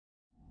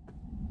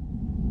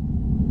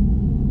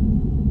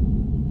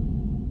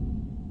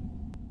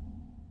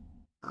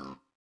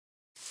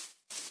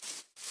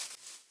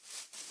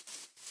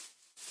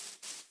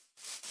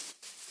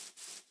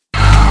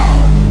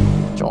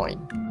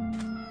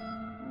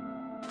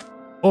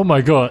Oh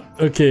my god.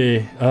 Okay.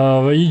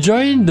 When you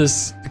join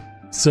this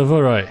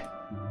server, right?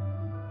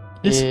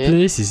 This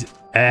place is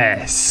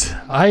ass.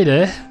 Hi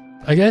there.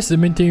 I guess the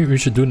main thing we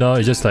should do now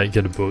is just like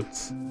get the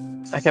boats.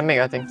 I can make,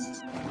 I think.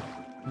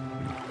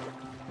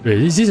 Wait,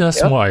 is this a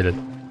small island?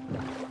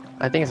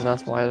 I think it's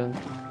another small island.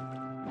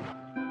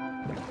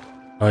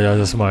 Oh yeah,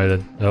 it's a small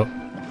island. Yep.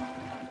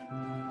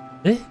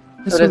 Eh?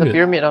 That's So there's a weird.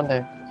 pyramid on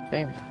there.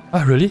 Damn.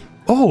 Ah, really?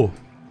 Oh!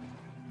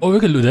 Oh, we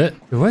can loot that.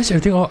 Wait, why is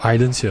everything all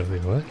islands here?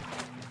 Wait, what?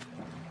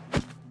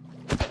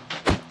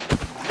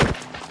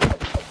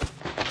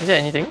 Is there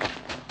anything?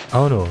 I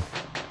don't know.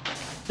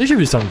 There should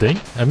be something.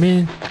 I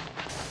mean,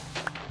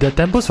 they're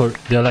temples for,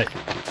 they're like,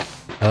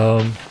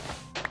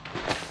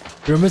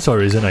 pyramids for a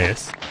reason, I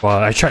guess.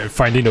 Wow, I tried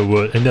finding the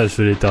word and that was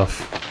really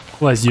tough.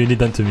 What has uni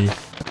done to me?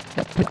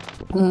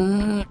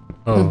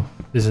 Oh,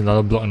 this is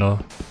another block now.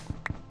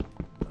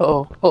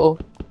 Oh.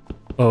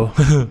 Oh.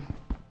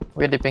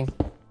 We're dipping.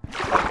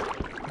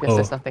 Guess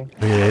there's nothing.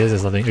 Okay, yes,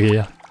 there's nothing. Okay,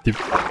 yeah. Dip.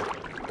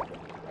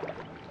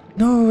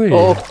 No way.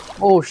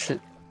 Oh shit.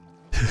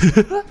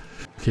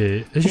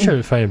 Okay, let's try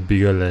to find a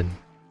bigger land.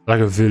 Like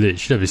a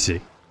village, that'd be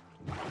sick.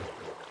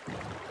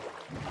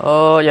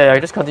 Oh yeah,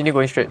 just continue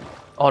going straight.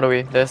 All the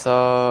way. There's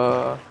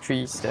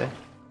trees there.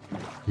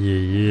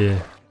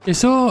 Yeah. Okay,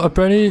 so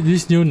apparently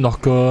this new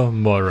knocker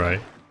mod,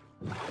 right?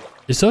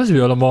 It's supposed to be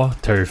a lot more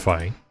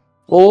terrifying.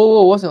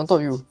 Oh, what's on top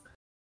of you?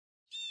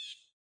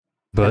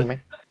 But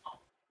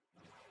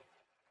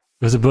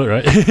there's a bird,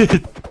 right?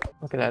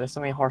 Look at that, there's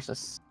so many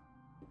horses.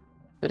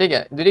 Do they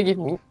give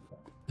meat?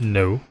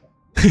 No.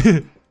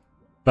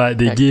 But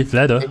they give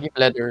leather. They give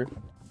leather.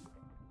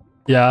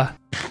 Yeah.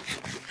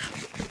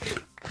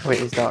 Wait,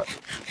 it's dark.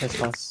 It's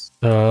fast.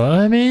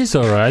 I mean, it's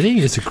alright. I think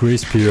it's a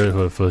grace period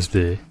for the first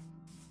day.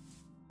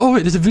 Oh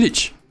wait, there's a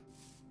village!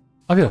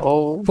 Up here.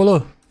 Oh.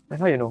 Follow.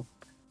 How you know?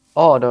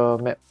 Oh, the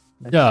map.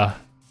 Yeah.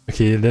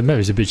 Okay, the map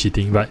is a bit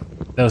cheating, but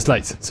there was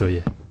lights, so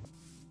yeah.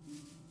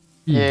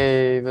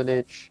 Yay,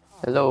 village.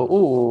 Hello.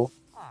 Ooh.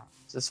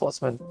 It's a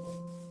swordsman.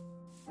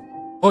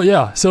 Oh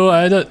yeah, so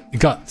I added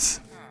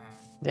guards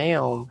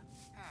Damn.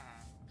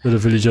 to the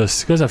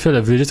villagers, because I feel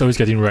like villagers always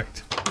getting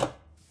wrecked.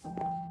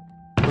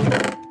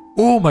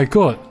 Oh my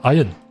god,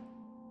 iron.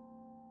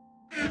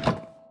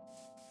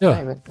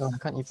 Yeah. No, I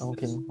can't eat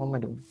pumpkin. What am I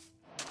doing?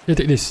 Here,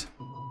 take this.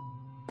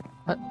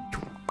 What?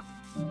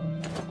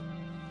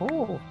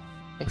 Oh.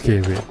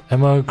 Okay, wait.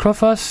 I'm gonna craft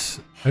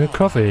fast. I'm gonna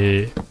craft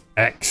a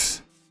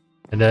axe.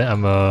 And then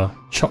I'm gonna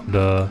chop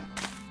the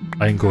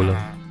iron golem.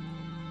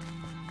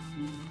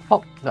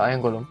 Pop the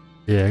iron golem.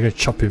 Yeah, I'm gonna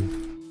chop him.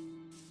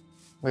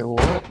 Wait,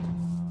 what?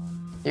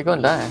 You're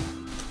gonna die.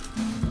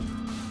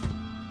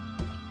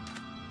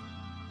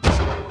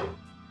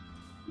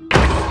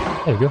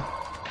 There we go.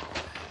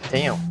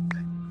 Damn.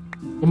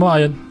 One more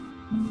iron.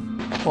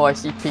 Oh, I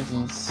see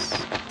piggies.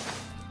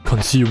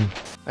 Consume.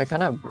 Wait,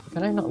 can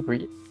I not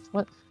breed?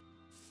 What?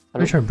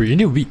 Let me try and breed. You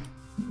need wheat.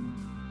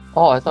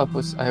 Oh, I thought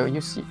I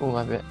use seed. Oh,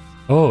 my bad.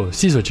 Oh,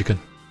 seeds for chicken.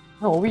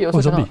 No, wheat Oh,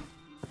 also zombie.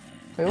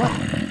 cannot. Wait, what?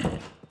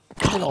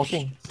 It's not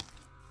working.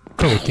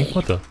 Not working?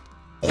 What the?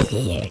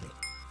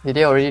 Did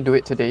they already do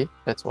it today?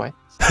 That's why.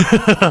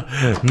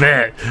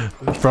 Mad.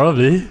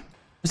 Probably.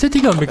 Is that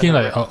thing of making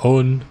like our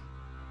own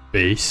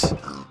base?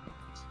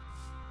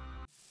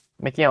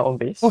 Making our own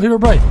base? Oh,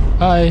 Herobrine.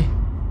 Hi.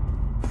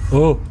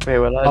 Oh. Wait,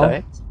 will I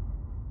die?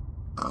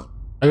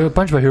 I got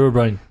punched by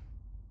Herobrine.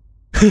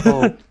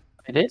 Oh,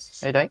 it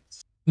is? I died?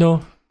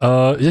 No.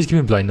 It just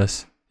gave me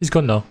blindness. He's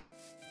gone now.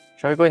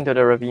 Shall we go into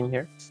the ravine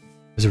here?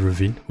 There's a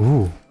ravine.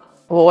 Ooh.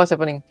 Oh, what's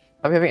happening?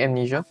 Are we having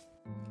amnesia?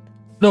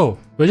 No,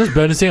 we're just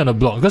balancing on the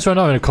block. Because right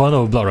now we're in the corner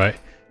of the block, right?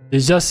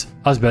 It's just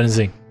us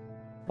balancing.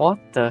 What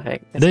the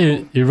heck? And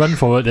then you run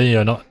forward, then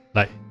you're not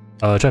like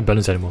trying to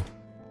balance anymore.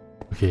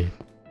 Okay.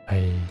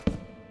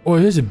 Oh,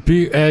 here's a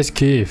big ass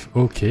cave.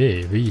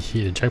 Okay, we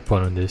hit the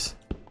jackpot on this.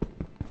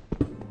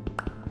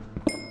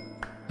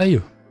 Hey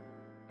you.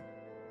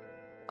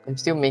 I'm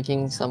still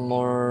making some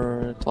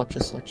more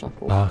torches or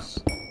charcoal. Ah.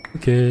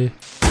 Okay.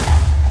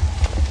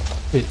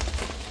 Wait.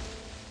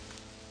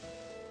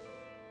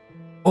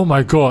 Oh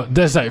my god,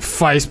 there's like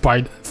 5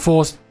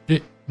 spiders.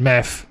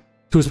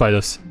 2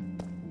 spiders.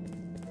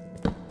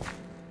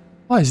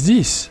 What is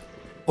this?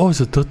 Oh, it's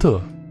a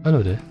turtle.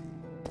 Hello there.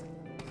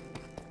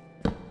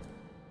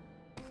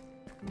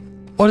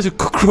 Oh, there's a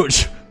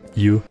cockroach.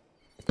 You.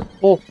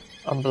 Oh,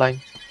 I'm blind.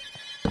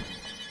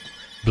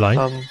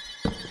 Blind?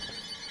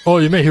 Oh,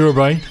 you made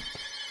Herobrine?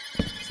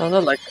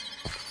 Sounded like...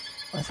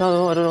 I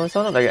don't know, it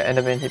sounded like an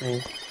enderman hit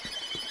me.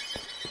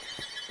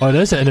 Oh,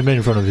 there's an enderman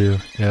in front of you.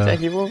 Yeah. Is that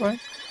Herobrine?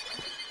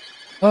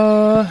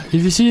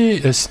 If you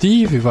see a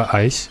Steve with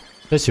eyes,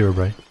 that's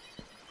Herobrine.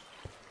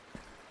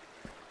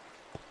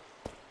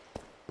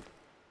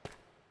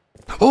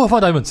 Oh, I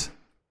found diamonds!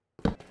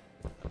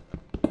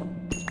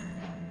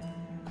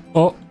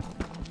 Oh.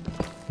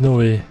 No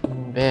way.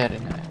 Very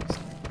nice.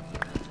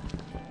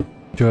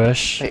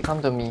 Josh. Wait,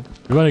 come to me.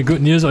 You want a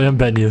good news or you want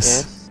bad news?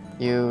 Yes.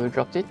 You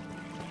dropped it?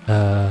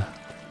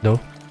 No.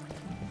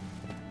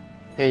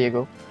 Here you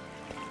go.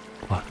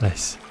 Oh,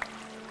 nice.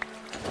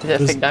 Is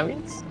that fake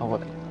diamonds? Or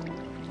what?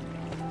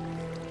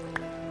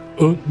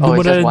 Oh,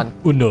 it's just one.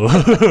 Uno.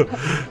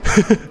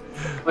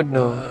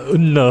 Uno.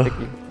 Uno.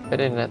 Okay.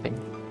 Better than nothing.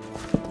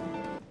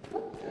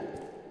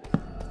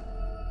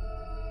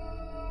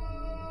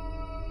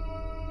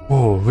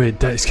 Oh, wait,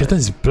 that skeleton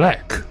is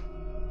black.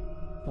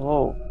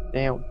 Oh,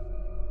 damn.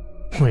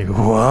 Wait,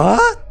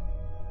 what?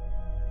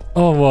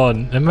 Oh,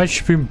 man, am I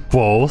tripping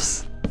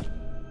balls?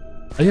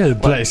 Are you a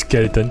black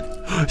skeleton?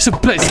 It's a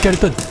black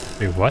skeleton!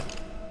 Wait, what?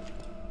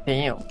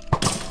 Damn.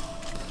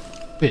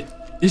 Wait,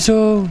 it's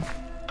a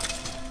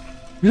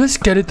real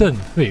skeleton.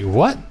 Wait,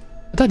 what?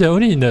 I thought they're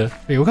only in the.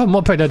 Wait, what kind of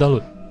mod pack did I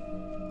download?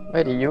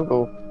 Where did you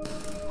go?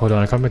 Hold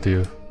on, I come back to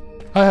you.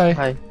 Hi.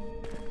 Hi.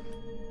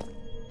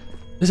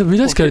 There's a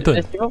real skeleton.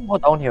 There's even more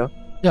down here.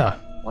 Yeah.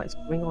 What is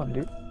going on,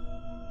 dude?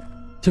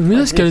 It's a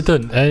real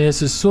skeleton and it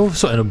has a sword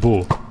and a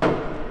bow.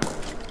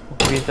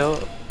 Wither.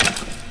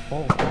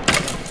 Oh.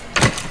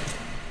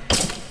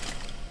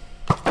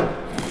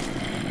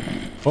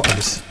 Oh, I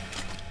missed.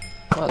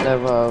 What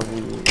level are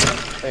we?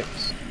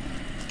 X.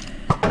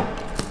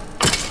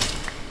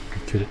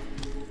 Killed it.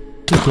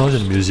 This belongs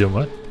in the museum,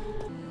 what?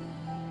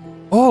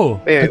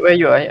 Oh! Wait, where are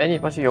you? I need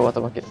to pass you your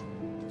water bucket.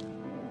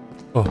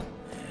 Oh, hold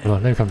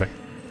on, let me come back.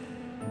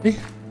 Hey.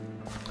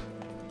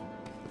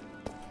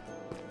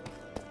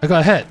 I got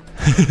a hat!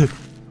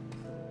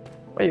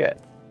 Where you at?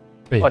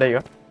 Wait. Oh, there you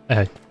are.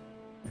 Hi.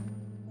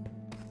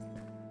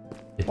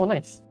 Oh,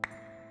 nice.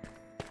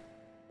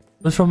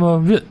 That's from a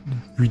weird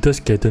reader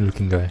skeleton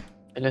looking guy.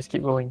 Okay, let's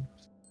keep going.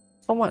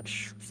 So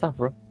much stuff,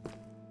 bro.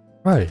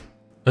 Right.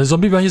 There's a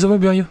zombie behind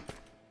you,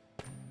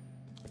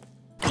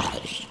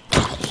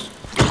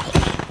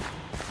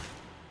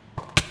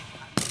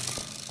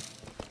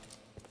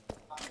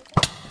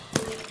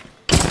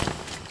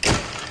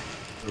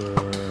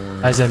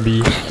 Hi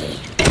Zambi.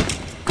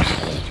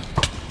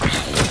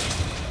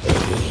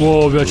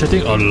 Whoa, we are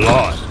chatting a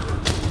lot.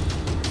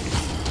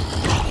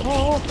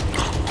 Oh.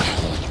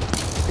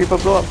 Creeper,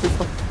 blow up,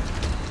 creeper.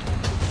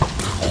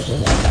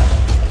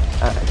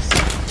 Nice.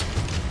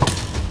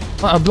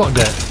 I blocked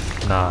that.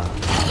 Nah.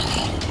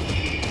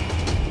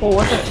 Oh,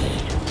 what's that?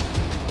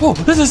 Whoa,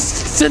 there's a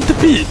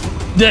centipede!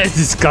 That's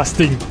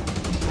disgusting. No.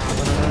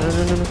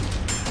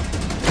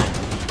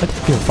 I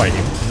think we can fight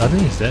him.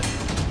 Nothing is that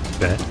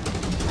bad.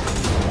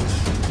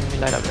 Let me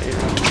light up the area.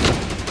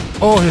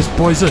 Oh, he's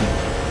poison.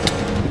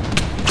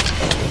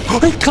 Oh,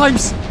 he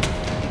climbs!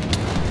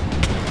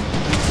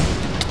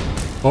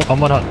 Oh,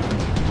 I'm on hot.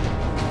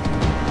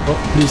 Oh,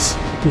 please.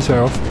 Please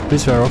wear off.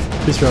 Please wear off.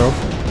 Please wear off.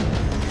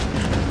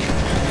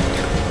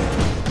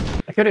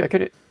 I killed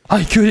it.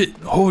 I killed it!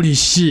 Holy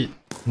shit!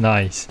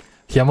 Nice.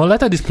 Okay, I'm gonna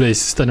light up this place.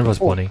 Starting from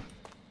spawning.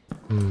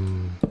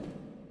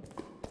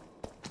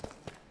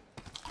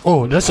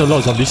 Oh, that's a lot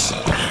of zombies.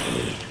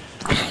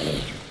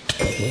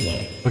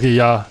 Okay,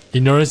 yeah.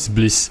 Ignorance is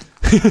bliss.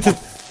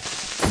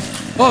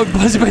 Oh,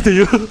 pass it back to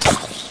you.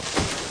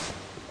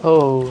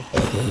 Oh.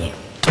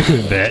 I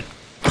couldn't bad.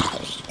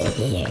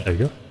 There we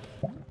go.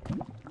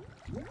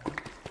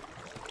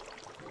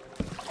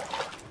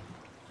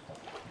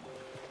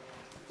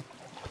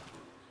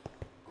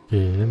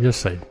 Okay, let me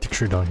just like dig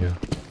straight down here.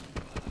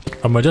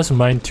 I'ma just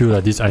mine till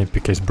like this iron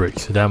pickaxe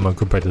breaks, then I'm gonna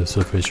go back to the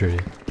surface already.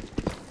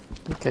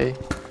 Okay.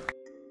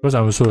 Because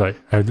I'm also like,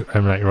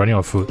 I'm like running out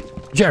of food.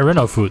 Actually, I ran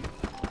out of food.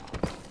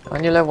 I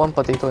only left 1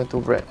 potato and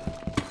 2 bread.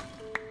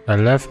 I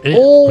left 8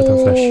 rotten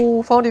flesh.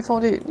 Oh, found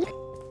it.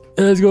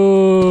 Let's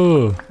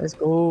go! Let's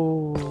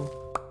go.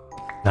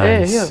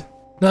 Nice. Hey, here.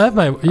 No, I have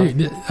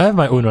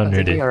my own one I'm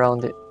already. thinking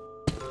around it.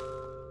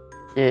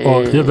 Yeah.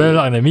 Oh, you're better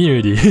luck than me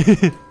already.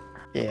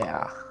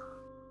 Yeah.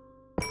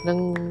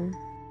 Dun.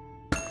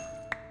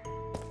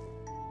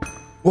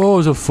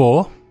 Whoa, so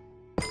 4?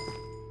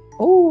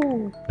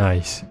 Oh.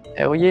 Nice.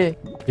 Hell yeah.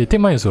 Okay, take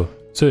mine also.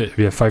 So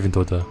we have 5 in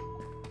total.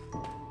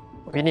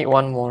 We need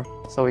 1 more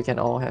so we can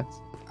all have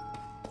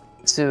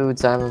 2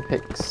 diamond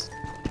picks.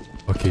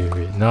 Okay,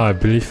 wait. Now I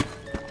believe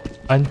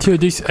until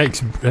this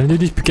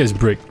pickaxe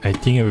break, I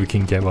think we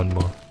can get 1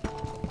 more.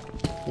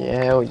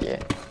 Yeah, hell yeah.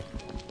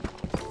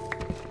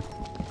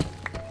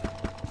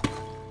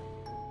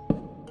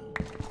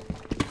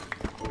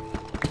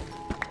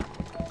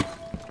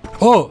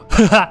 Oh!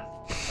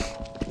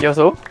 You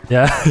also?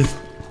 Yeah.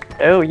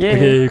 Oh yeah.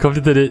 Okay, you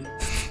completed it.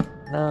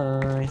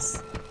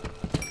 Nice.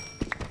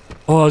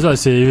 Oh, I was about to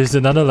say, if it's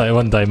another like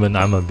 1 diamond,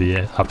 I'm gonna be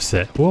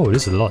upset. Whoa,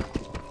 this is a lot.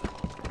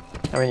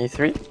 How many?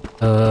 3?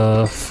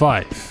 5.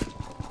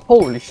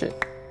 Holy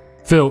shit.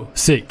 Fail,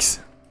 6.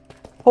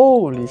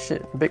 Holy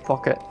shit. Big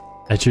pocket.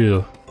 Actually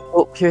though.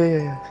 Oh,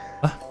 here.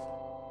 Huh?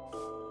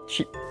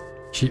 Cheap.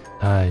 Cheap,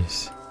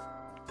 nice.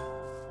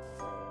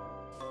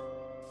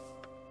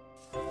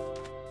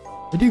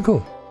 Where do you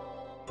go?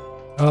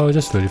 Oh, I'll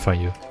just slowly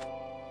find you.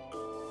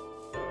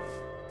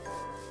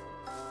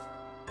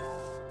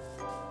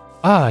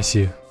 Ah, I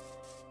see you.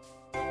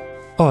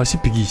 Oh, I see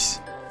piggies.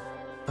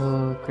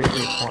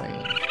 Creepy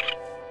point.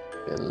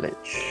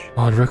 Village.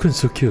 Oh, the raccoon's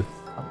so cute.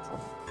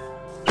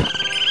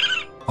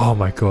 Oh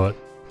my god.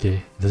 Okay,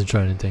 it doesn't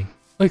try anything.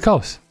 Wait,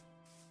 cows.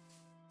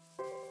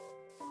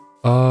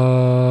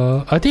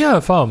 I think I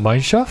found a mine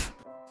shaft.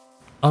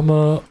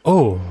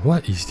 Oh,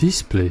 what is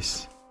this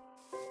place?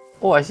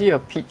 Oh, I see a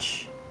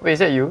peach. Wait, is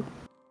that you?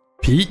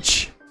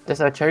 Peach? There's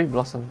a cherry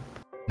blossom.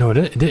 No,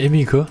 that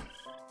Amy ke?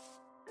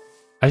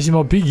 I see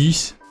more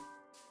piggies.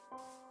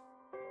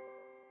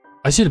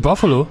 I see the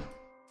buffalo.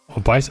 Oh,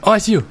 bison. Oh, I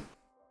see you.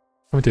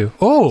 Come to you.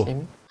 Oh!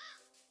 Same.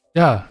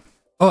 Yeah.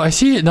 Oh, I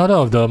see another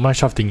of the mine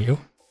shaft thingy. Oh.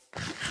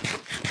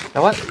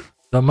 The what?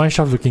 The mine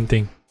shaft looking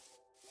thing.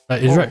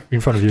 Like, it's right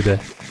in front of you there.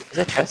 Is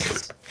that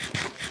chests?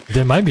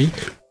 There might be.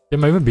 There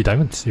might even be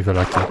diamonds if you're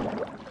lucky.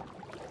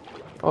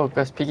 Oh,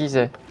 there's piggies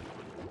there.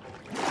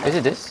 Is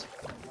it this?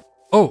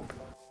 Oh!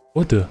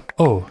 What the?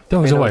 Oh, that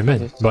wasn't what I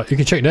meant. But you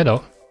can check that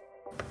out.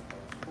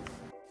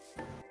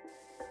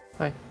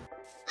 Hi.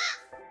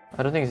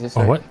 I don't think it's this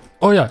Oh, side. what?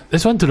 Oh yeah,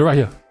 there's one to the right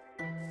here.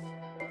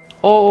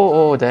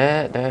 Oh,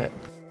 there.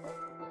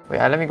 Wait,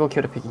 let me go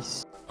kill the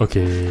piggies.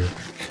 Okay.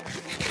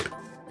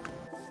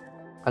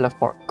 I love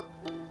pork.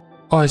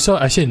 Oh, I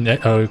see a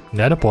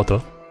nether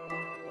portal.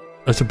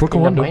 It's a broken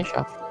In one the though. mine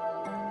shaft.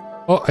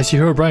 Oh, I see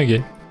Herobrine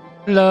again.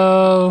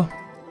 Hello.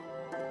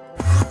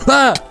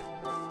 Ah!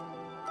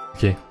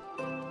 Okay.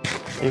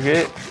 You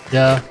good?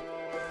 Yeah.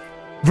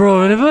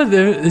 Bro,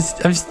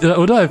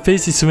 although I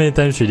faced it so many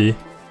times already,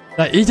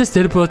 like it just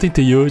teleporting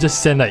to you,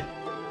 just send like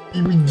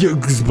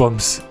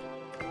goosebumps.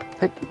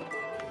 Hey.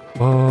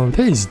 Oh,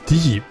 that is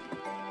deep.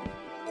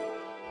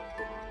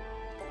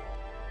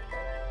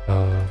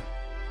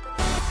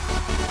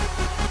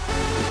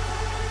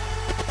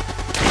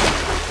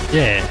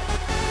 Yeah.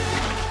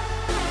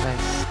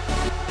 Nice.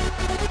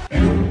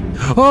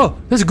 Oh,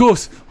 that's a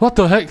ghost. What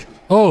the heck?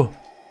 Oh,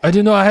 I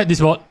didn't know I had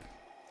this mod.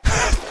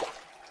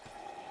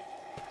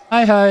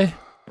 Hi.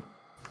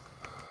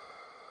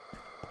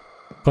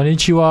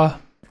 Konnichiwa.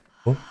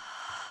 Oh.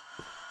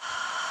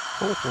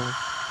 Oh.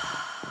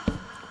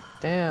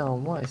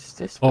 Damn, what is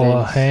this place?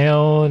 Oh,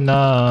 hell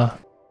nah.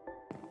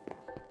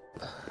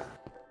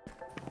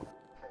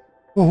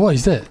 Oh, what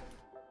is that?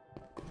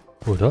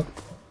 Hold up.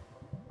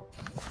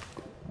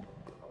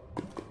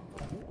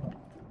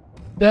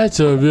 That's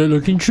a weird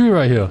looking tree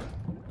right here.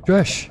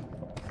 Josh.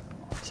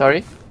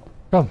 Sorry?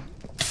 Come.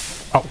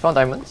 You found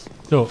diamonds?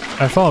 No,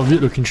 I found a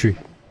weird looking tree.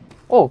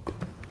 Oh!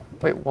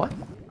 Wait, what?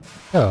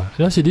 Yeah, I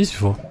never seen this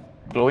before.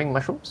 Glowing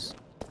mushrooms?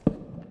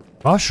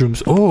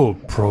 Mushrooms? Oh,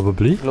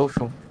 probably.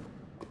 Glowshroom.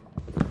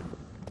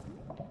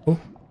 Oh,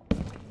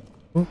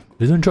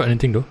 they don't drop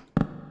anything though.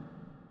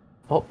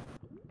 Oh.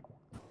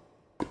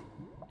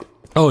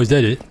 Oh, is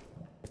that it?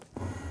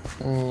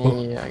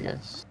 Yeah, I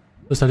guess.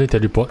 Let's suddenly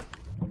teleport.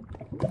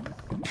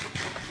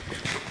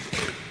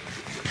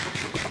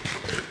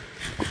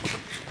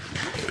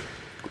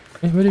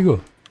 Hey, where'd he go?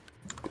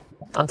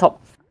 On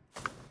top.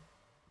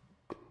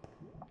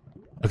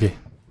 Okay.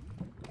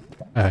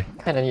 Alright.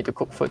 Kinda need to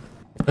cook food.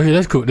 Okay,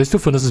 let's cook. There's two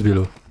furnaces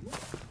below.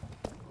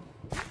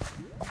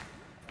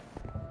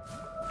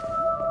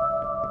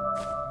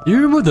 You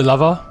remove the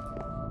lava?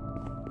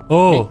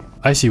 Oh, Hey.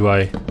 I see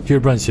why.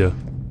 Herobrine's here.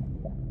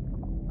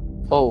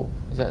 Oh,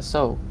 is that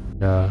so?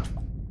 Yeah.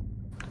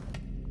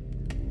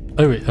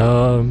 Oh wait,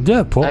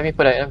 yeah, pork. Let me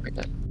put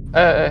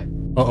that.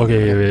 Oh,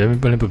 okay, wait,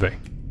 let me put back.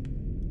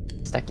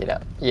 Stack it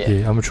up. Yeah. Okay,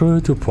 I'm gonna throw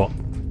you to pork.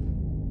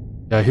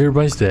 Yeah,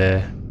 Herobrine's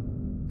there.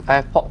 I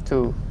have pork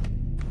too.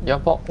 You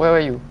want pork? Where were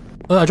you?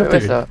 Oh, I dropped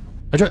Where's it. the...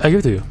 I give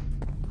it to you.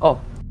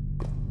 Oh.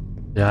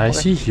 Yeah, I Okay.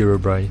 see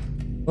Herobrine.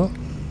 Oh.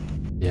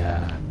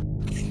 Yeah.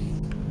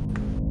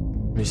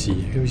 Let me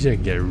see if I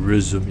can get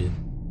real zoom in.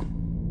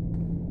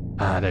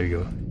 Ah, there we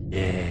go.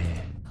 Yeah.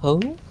 Huh?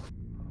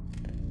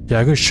 Yeah,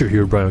 I'm gonna shoot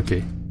Herobrine,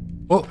 okay.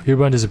 Oh,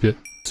 Herobrine disappeared.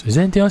 So is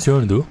there anything else you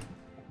want to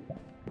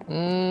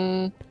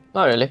do?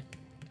 Not really.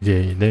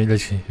 Okay, then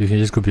let's see. You can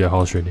just go be a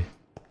house ready.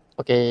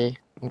 Okay,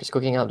 I'm just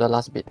cooking up the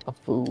last bit of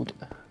food.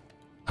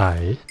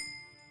 Aight.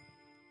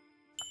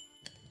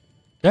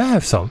 Yeah, I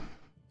have some.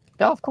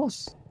 Yeah, of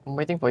course. I'm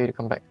waiting for you to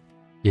come back.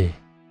 Yeah.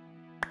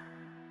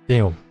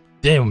 Damn.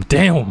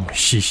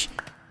 Sheesh.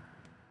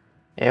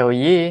 Hell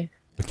yeah.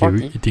 Okay, we're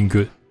 40. eating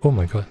good. Oh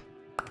my god.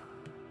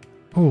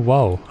 Oh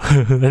wow.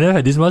 I never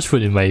had this much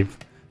food in my...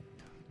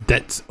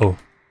 That's... Oh.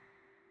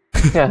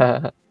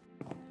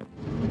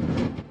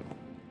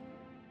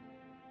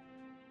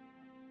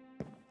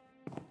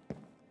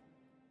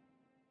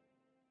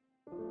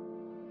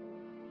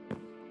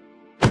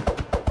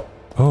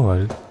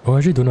 I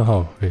actually don't know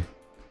how. Wait.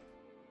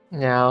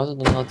 Yeah, I also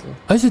don't know how to.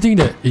 I used to think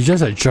that you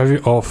just like drive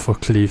it off a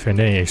cliff and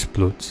then it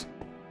explodes.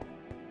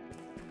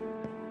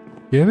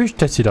 Yeah, let me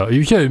test it out. If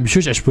you hear a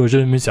huge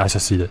explosion, it means I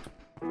succeeded.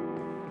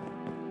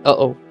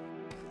 Uh-oh.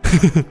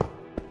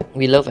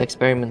 We love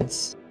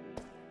experiments.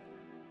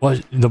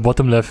 Watch in the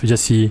bottom left, you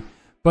just see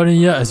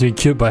Barniya has been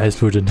killed by an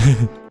explosion.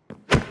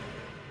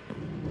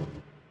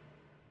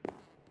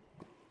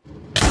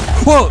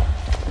 Whoa!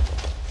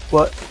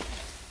 What?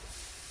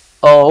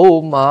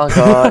 Oh my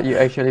god, you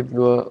actually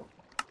blew up.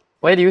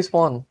 Where do you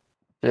spawn?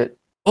 Shit.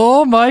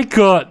 Oh my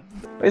god!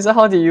 Wait, so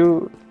how did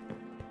you...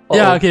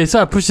 Yeah, okay,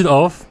 so I pushed it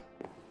off.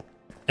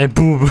 And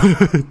boom!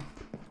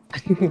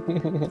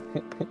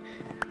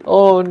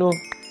 Oh no.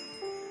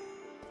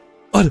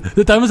 Oh, god,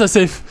 the diamonds are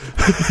safe.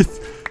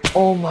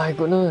 Oh my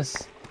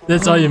goodness.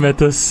 That's all it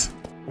matters.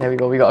 There we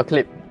go, we got a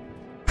clip.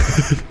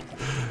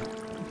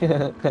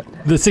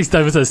 The 6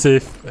 diamonds are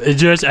safe. Hey,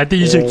 Josh, I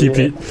think you should keep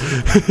it.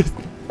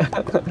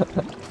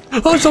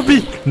 Oh,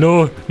 zombie!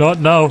 No, not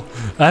now.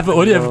 I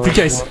only have a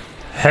pickaxe.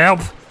 Help!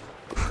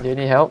 Do you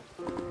need help?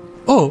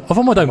 Oh, I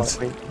found more diamonds.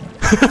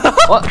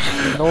 What?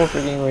 No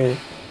freaking way.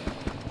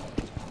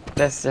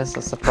 That's just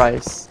a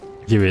surprise.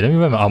 Okay, wait, let me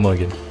wear my armor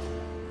again.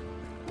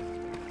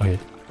 Okay.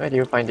 Where do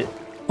you find it?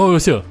 Oh, it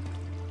was here.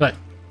 Right,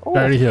 Oh,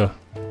 right here.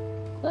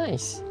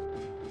 nice.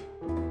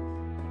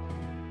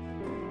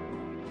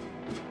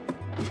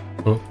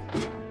 Oh.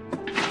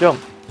 Jump.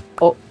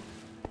 Oh.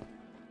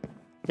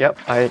 Yep,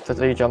 I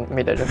totally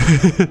made that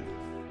jump.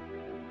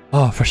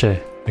 Oh, fresh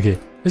air. Okay,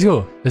 let's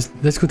go.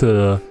 Let's go to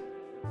the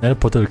another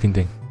portal looking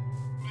thing.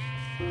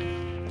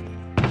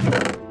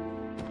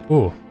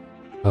 Oh.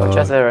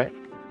 Chest there, right?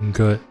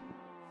 Good.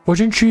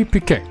 Fortune 3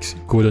 pickaxe.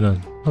 Golden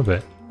one. Not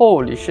bad.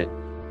 Holy shit.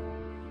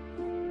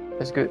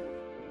 That's good.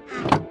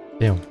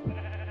 Damn.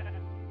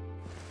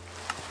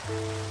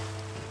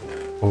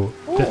 Oh,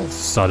 that's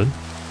sudden.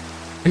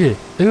 Okay,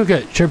 let's go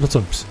get cherry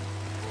blossoms.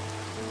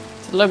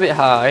 It's a little bit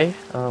high.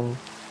 Oh,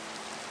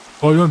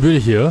 you want to build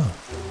it here?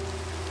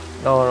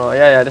 No,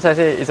 yeah, that's why I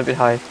say it's a bit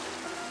high.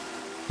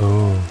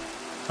 Oh.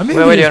 I mean,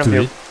 Where do you want to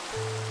build?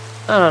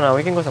 No,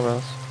 we can go somewhere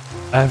else.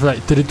 I have like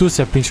 32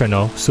 saplings right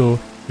now, so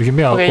we can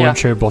make our Okay, own yeah.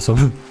 cherry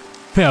blossom.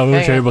 Make our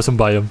own cherry blossom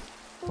biome.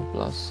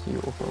 Plus, you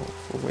over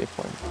for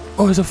waypoint.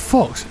 Oh, it's a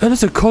fox. Oh,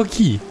 that's a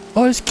corgi.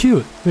 Oh, it's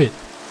cute. Wait.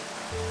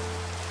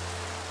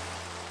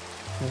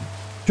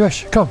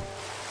 Josh, come.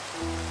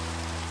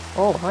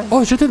 Oh, hi.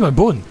 Oh, it shattered my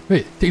bone.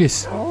 Wait, take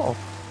this. Oh.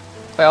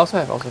 I also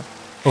have,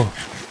 Oh.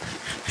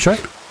 Try?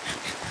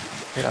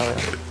 Wait,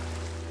 wait.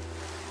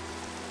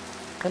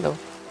 Hello.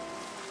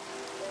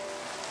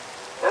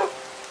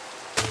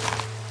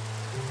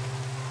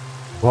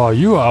 Wow,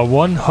 you are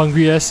one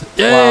hungry ass.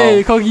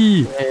 Yay,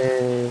 corgi!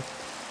 Yay.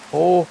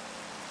 Oh.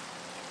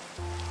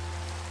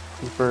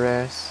 Super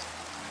ass.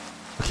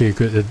 Okay,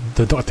 good.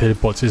 The dog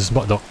teleports. It's a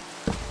smart dog.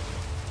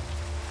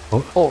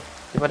 Oh,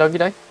 did my doggy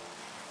die?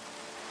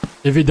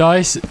 If it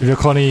dies, we're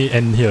calling it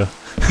end here.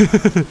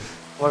 Oh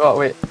my god,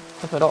 wait.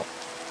 Where's my dog?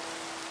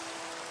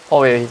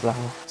 Oh wait, he's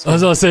lying. I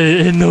was gonna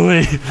say, ain't no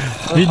way.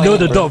 We know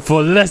the dog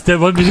for less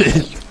than 1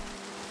 minute.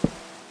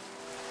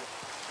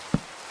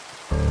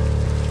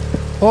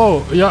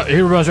 Oh, yeah,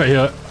 Herobrine's right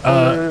here.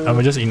 I'm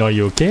gonna just ignore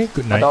you, okay?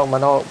 Good night. My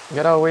dog.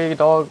 Get away,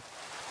 dog.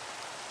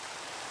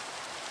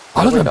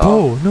 Oh, look at the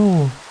bow.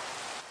 No.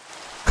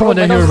 Come on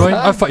then, my dog's Herobrine.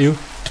 alive. I'll fight you.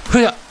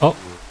 Hiya. Oh.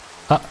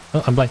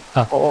 I'm blind.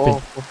 Pain. Oh,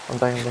 I'm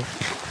dying.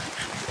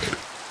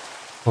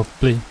 Oh,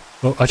 play.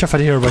 Oh, I try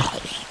fighting Herobrine.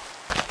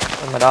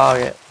 Where's my dog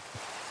at?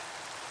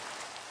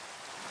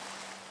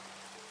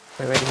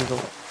 Wait, where did he go?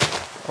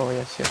 Oh,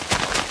 yes, yes.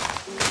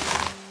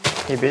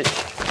 Hey, bitch.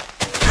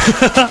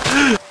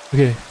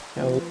 Okay.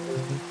 Yo.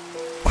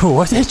 Oh,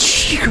 what's that?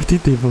 3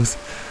 crafting tables.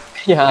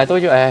 Yeah, I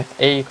told you I have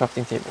a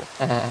crafting table.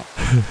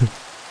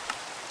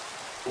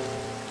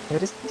 Yo,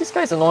 this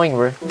guy's annoying,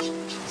 bro.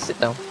 Sit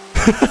down.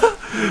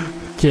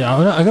 Okay,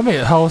 I'm gonna make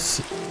a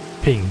house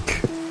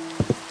pink.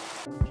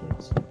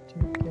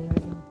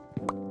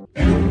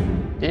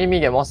 Do you need me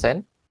to get more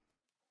sand?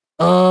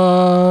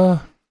 Yeah,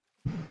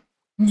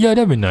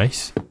 that'd be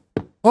nice.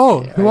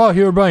 Oh, Okay, wow,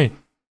 Herobrine.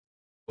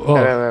 Oh,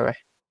 Wait.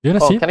 you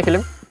wanna Oh, see? can I kill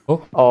him?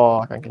 Oh,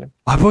 I can't kill him.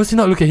 I supposed to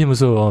not look at him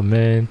also. Oh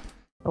man,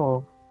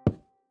 Oh.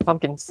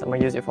 Pumpkins. I'm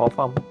gonna use it for a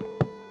farm.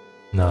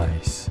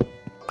 nice.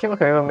 Okay, what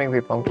can I even make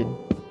with pumpkin?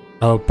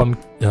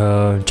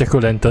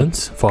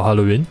 Jack-o'-lanterns for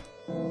Halloween.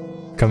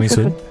 Coming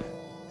soon.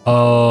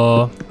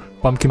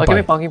 Pumpkin Oh, give pie.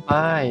 me pumpkin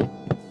pie.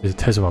 It's a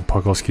test of my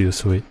parkour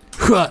skills, wait.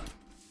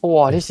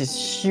 Wow, this is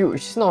huge.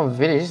 This is not a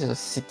village, this is a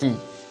city.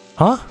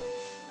 Huh?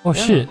 Oh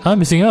Yeah. shit, I'm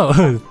missing out.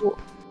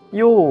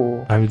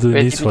 Yo. I'm doing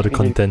Wait, this for the TP.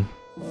 content.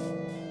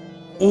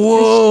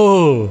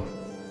 Whoa!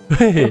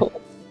 Wait.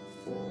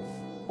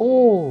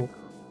 Oh.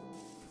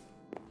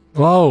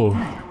 Wow.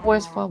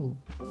 Where's farm?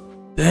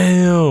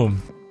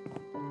 Damn.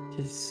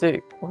 This is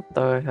sick. What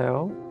the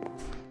hell?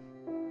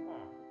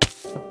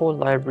 The whole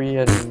library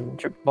and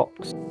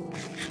jukebox.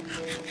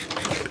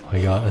 Oh my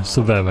god, I'm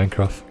so bad at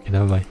Minecraft. Okay,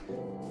 never mind.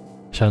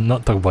 Shall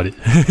not talk about it.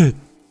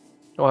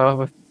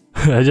 Oh,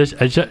 I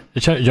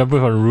tried jumping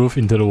from the roof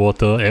into the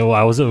water and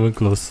I wasn't even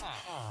close.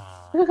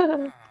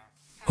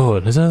 Oh,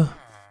 there's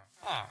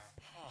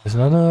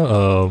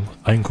another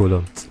iron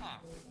golem.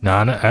 Nah,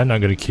 I'm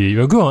not gonna kill you.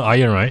 You're good on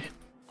iron, right?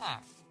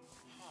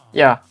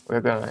 yeah,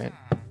 we're gonna iron.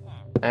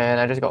 And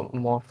I just got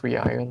more free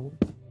iron.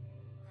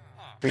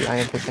 Free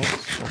iron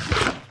pickaxe.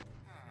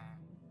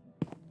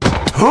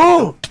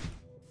 Oh!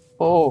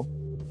 Oh.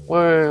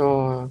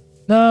 Whoa.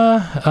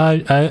 Nah,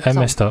 I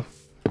messed up.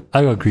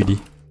 I got greedy.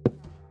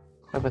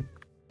 What happened?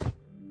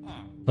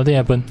 Nothing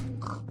happened.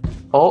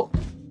 Oh.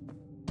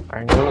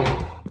 Iron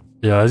golem.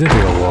 Yeah, it's gonna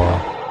take a while.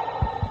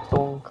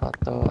 Stone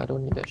cutter. I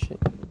don't need that shit.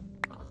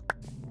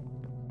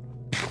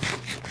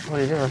 Oh,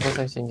 this is my first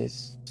time seeing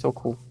this. So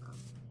cool.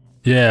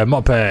 Yeah,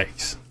 mod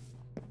packs.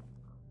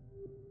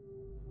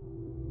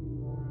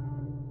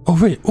 Oh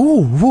wait,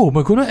 oh, whoa,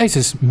 my golden axe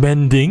is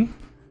mending?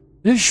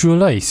 This is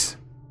Superlight.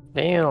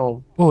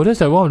 Damn. Oh,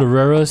 that's like one of the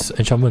rarest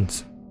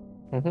enchantments.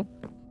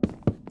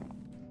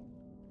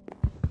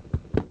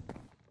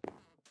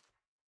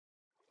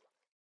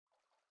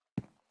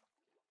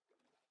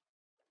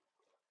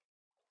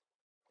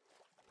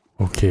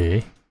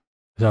 Okay.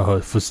 I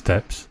heard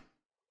footsteps.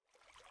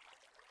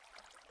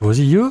 Was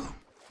it you?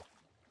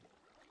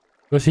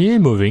 Was he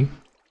moving?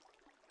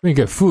 Let me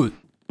get food.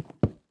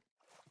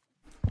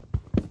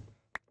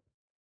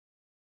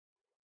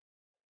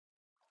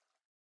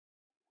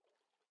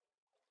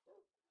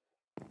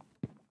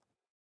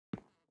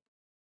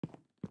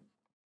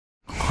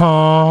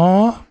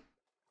 Huh?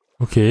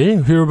 Okay,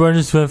 Herobrine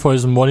just went for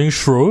his morning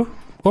stroll.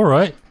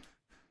 Alright.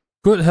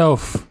 Good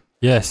health.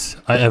 Yes,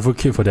 I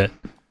advocate for that.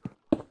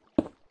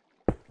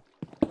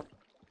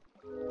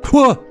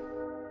 Whoa!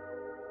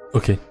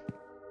 Okay.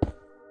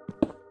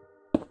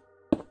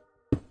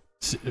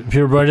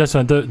 Herobrine just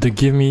wanted to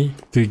give me,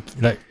 to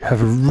like,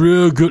 have a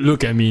real good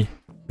look at me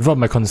without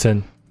my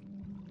consent.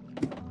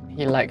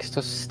 He likes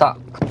to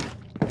stalk.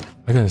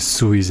 I'm gonna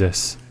sue his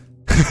ass.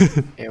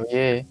 Hell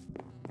yeah.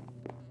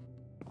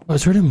 Oh,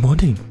 it's already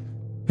morning.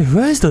 Wait,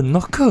 where's the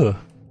knocker?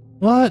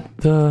 What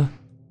the?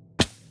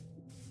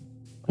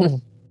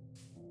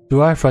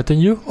 Do I frighten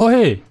you? Oh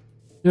hey!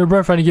 Your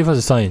brother finally gave us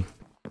a sign.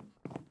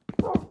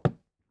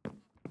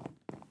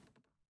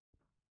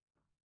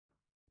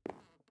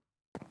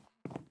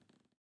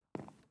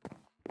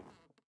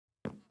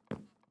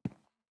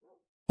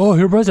 Oh,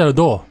 your brother's at the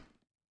door.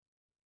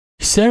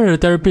 He's staring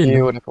at the terrapin.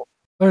 Beautiful.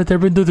 What did the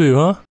terrapin do to you,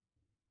 huh?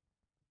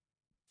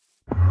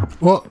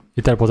 Whoa!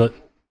 He teleported.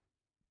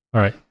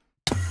 Alright.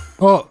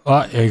 Oh,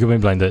 yeah, you got me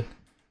blinded.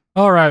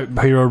 Alright,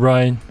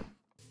 Herobrine.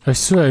 I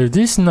swear, if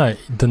this night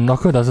the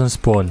knocker doesn't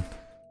spawn,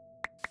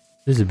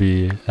 this would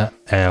be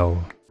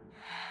L.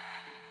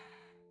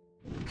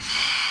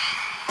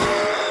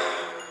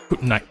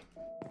 Good night.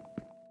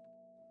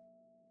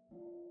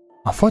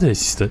 I thought they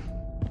existed.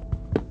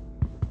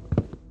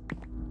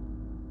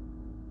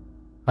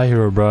 Hi,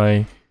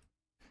 Herobrine.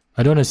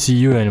 I don't want to see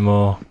you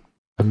anymore.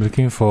 I'm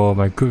looking for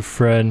my good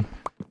friend,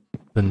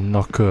 the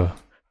knocker,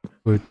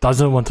 who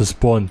doesn't want to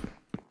spawn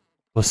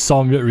for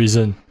some weird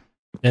reason.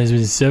 And it's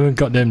been 7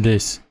 goddamn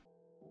days.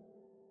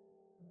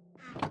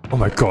 Oh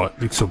my god,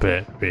 looks so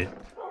bad. Wait,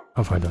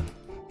 how have I done?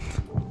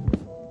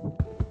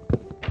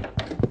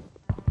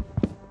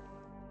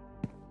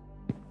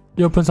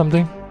 You open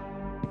something?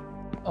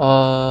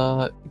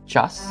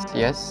 Just,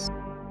 yes.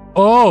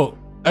 Oh!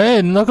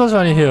 Hey, Knuckles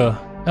running here.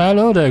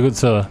 Hello there, good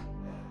sir.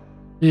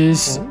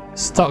 He's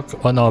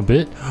stuck on our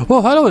bed.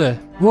 Oh, hello there!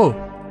 Whoa!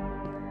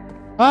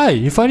 Hi,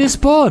 you finally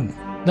spawned!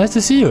 Nice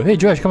to see you. Hey,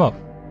 Josh, come up.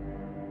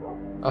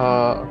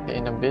 Okay,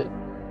 in a bit.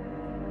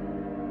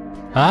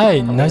 Hi,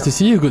 nice to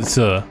see you, good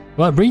sir.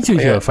 What brings you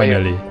here,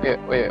 finally?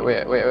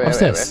 Wait.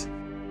 Upstairs.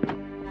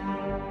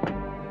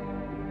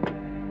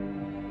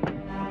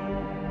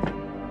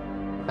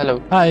 Hello.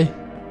 Hi.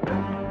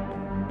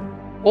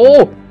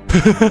 Oh!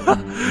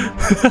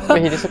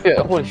 Wait, he disappeared.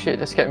 Holy shit,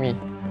 that scared me.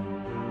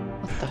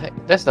 What the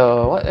heck? That's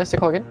the... what? That's the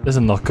call again? There's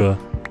a knocker.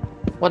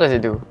 What does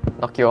it do?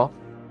 Knock you off?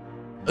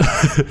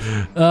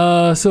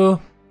 So...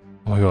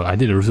 oh my god, I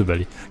did the rooster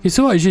belly. Okay,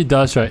 so what it actually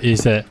does, right,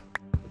 is that...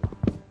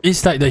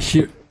 it's like the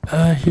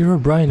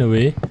Herobrine in a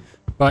way,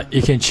 but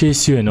it can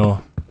chase you and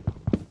all.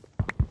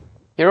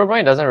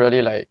 Herobrine doesn't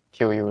really, like,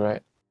 kill you,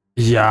 right?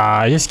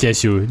 Yeah, it just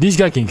scares you. This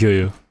guy can kill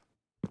you.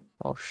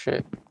 Oh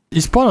shit.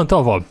 He spawned on top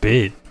of our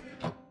bed.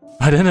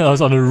 But then I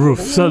was on the roof,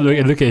 so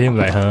I look at him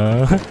like,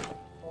 huh?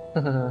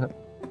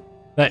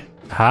 Like,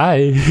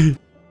 hi.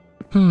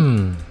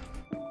 I'm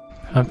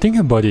thinking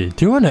about it.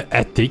 Do you want an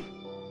attic?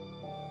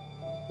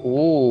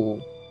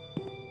 Ooh.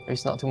 If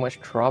it's not too much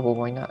trouble,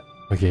 why not?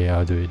 Okay,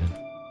 I'll do it then.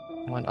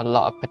 I want a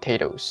lot of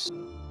potatoes.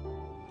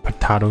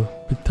 Potato.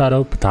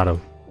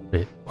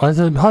 Wait, how's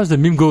the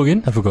meme go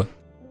again? I forgot.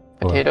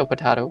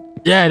 Potato.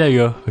 Yeah, there you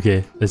go.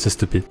 Okay, that's just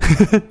stupid.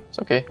 It's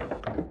okay.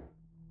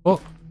 Oh,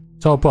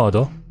 so open our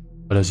door.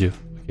 Oh, that's you.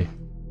 Okay.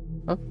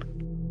 Huh?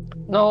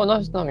 No,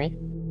 it's not me.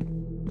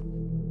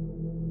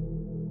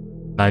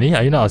 Nani,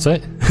 are you not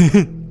outside?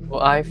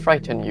 Will I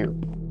frighten you?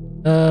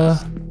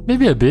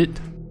 Maybe a bit.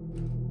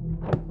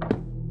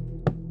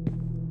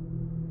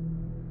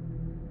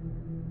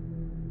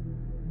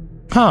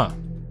 Huh.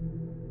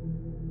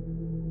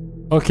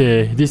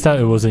 Okay, this time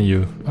it wasn't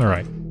you.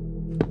 Alright.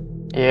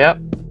 Yep.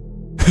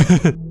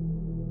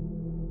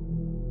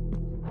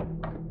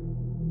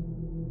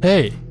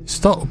 Hey,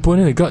 stop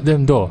opening the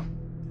goddamn door.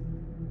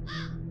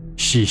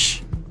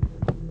 Sheesh.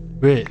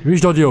 Wait,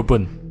 which door do you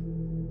open?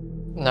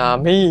 Nah,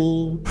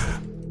 me.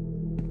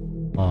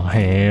 Oh,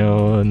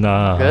 hell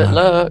nah. Good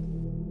luck.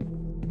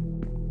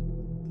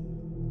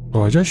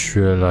 Oh, I just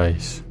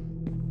realized.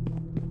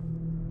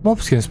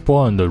 Mobs can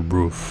spawn on the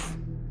roof.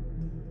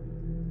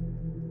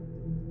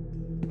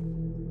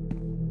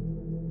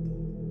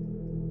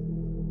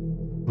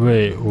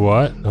 Wait,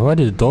 what? Why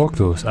did the door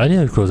close? I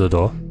didn't close the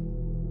door.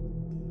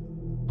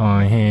 Oh,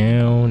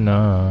 hell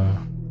nah.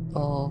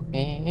 Oh,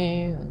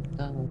 hell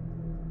no.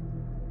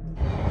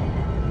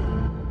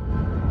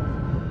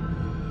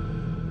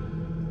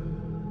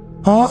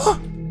 Huh?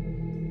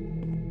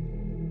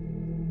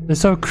 There's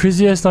some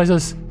crazy ass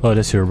noises. Oh,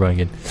 that's Herobrine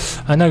again.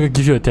 I'm not gonna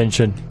give you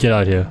attention. Get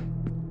out of here.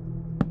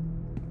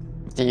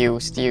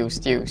 Steal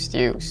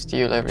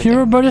everything.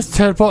 Herobrine just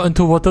teleport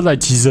into water like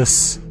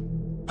Jesus.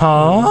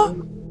 Huh?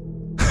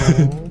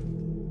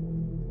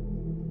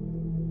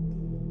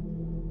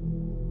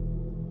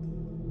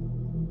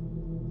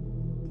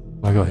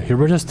 My god,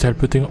 Herobrine just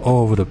teleporting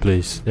all over the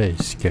place. That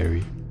is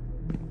scary.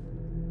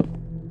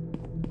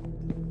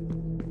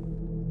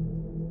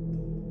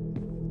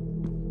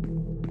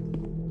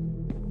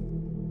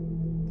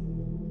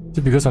 Is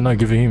it because I'm not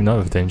giving him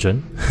enough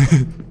attention?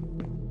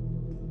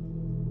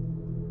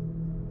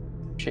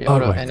 All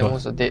the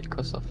animals are dead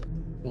because of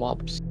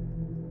mobs.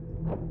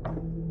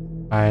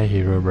 Hi,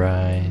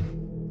 Herobrine.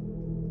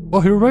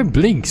 Oh, Herobrine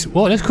blinks.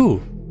 Wow, that's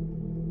cool.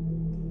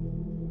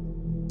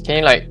 Can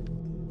you like,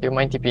 do you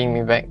mind TPing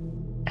me back?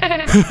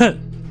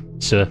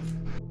 Sure.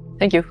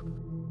 Thank you.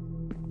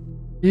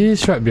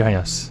 He's right behind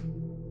us.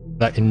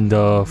 Like in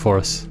the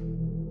forest.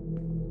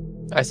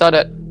 I saw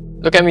that.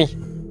 Look at me.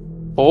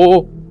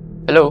 Oh,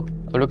 hello.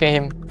 I'm looking at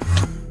him.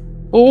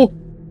 Oh.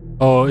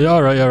 Oh, yeah,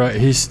 alright.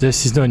 He's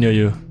not near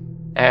you.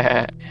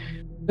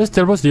 Just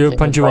teleports to you,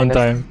 punch you one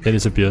time, then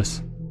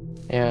disappears.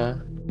 Yeah.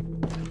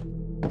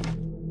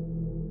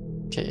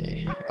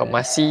 Okay, got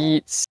my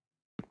seeds.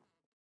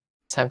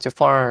 Time to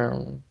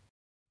farm.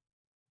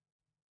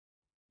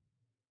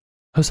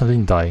 How's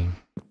something dying?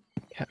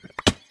 Yeah.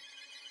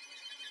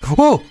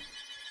 Whoa!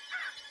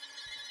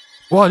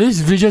 Wow,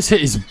 this villager's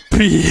head is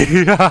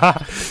big!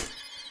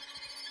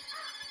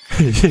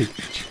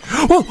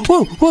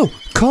 Whoa!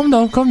 Calm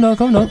down.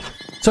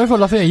 Sorry for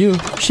laughing at you.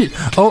 Shit.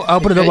 Oh, I'll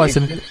put it up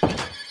bison.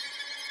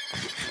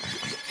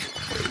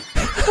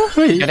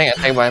 Wait. Getting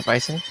attacked by a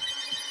bison?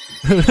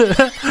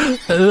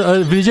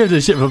 Villager with the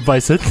shape of a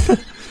bison.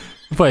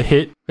 Before I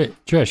hit. Wait,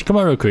 Trash, come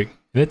out real quick.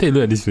 Let me take a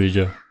look at this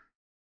villager.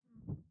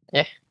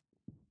 Yeah.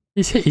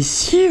 His head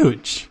is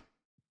huge.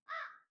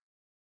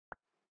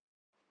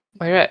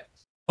 Where you at?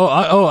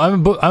 Oh,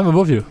 I'm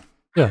above you.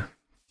 Yeah.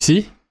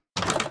 See?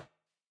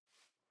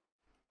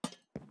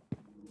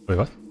 Wait,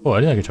 what? Oh,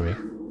 I didn't get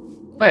you.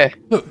 Where?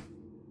 Look.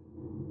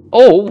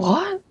 Oh,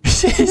 what?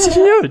 It's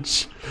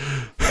huge.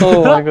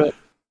 Oh my god.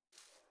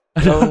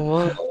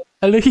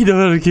 I lucky don't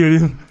want to kill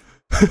him.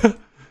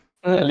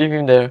 Leave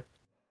him there.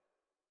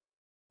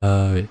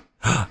 Wait.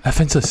 I have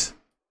fences.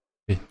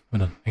 Wait,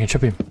 hold on. I can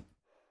trap him.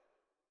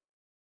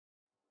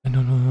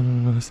 No.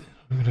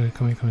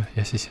 Come here.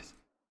 Yes.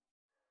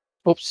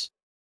 Oops.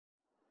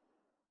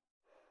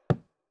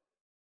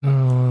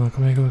 No,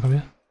 come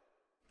here.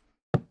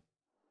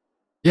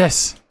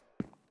 Yes!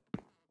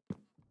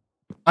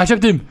 I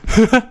trapped him!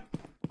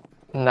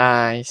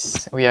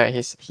 Nice.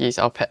 He's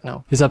our pet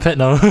now. He's our pet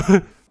now.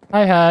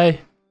 Hi.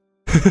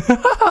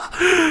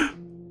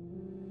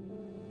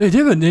 Hey, do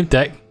you have a name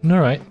tag? No,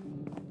 right?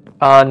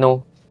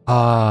 No.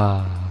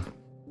 I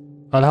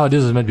like how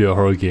this was meant to be a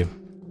horror game.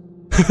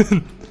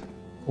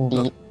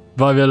 Indeed.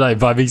 But we're like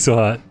vibing so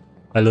hard.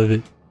 I love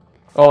it.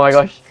 Oh my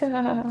gosh. Look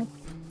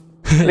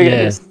at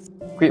this.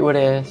 Squidward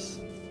ass.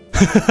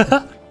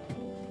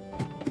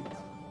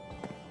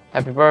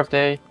 Happy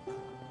birthday.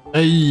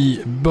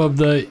 Hey,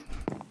 birthday.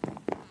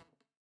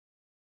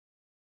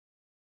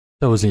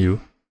 That wasn't you.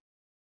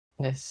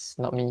 Yes,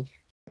 not me.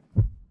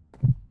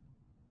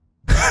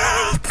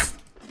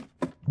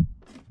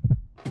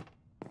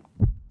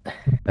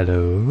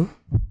 Hello?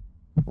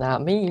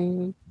 Not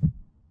me.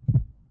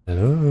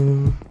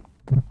 Hello?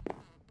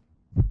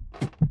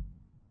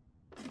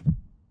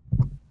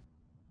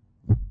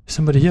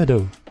 Somebody here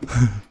though.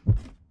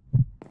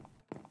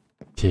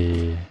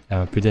 Okay,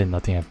 I'm pretend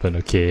nothing happened,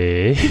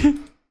 okay?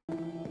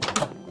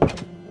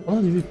 How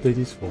long did we play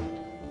this for?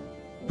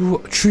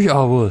 3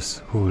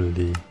 hours.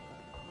 Holy.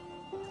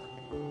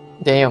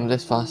 Damn,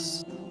 that's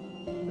fast.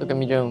 Look at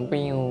me jump.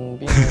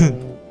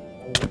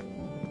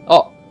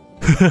 Oh!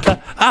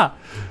 Ah!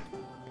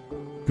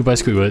 Goodbye,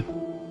 Squidward.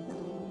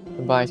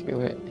 Goodbye,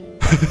 Squidward.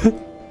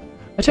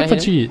 I tried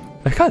punching it.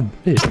 I can't.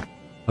 Wait.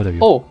 Oh, there we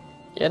go. Oh!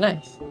 Yeah,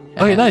 nice.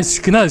 Okay, nice.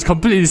 Now it's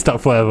completely stuck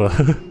forever.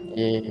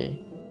 Yeah.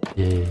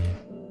 Yeah.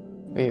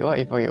 Wait, what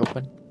if I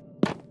open?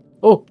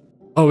 Oh!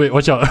 Oh wait,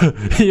 watch out.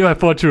 You might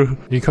fall through.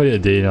 You call it a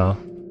day now.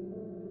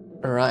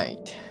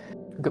 Alright.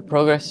 Good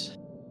progress.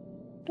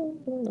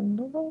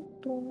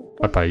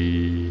 Bye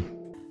bye.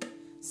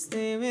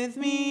 Stay with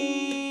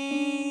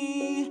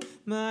me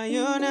真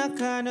夜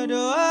中の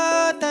ド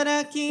ア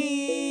叩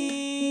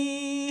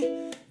き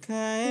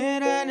帰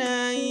ら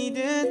ない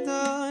でと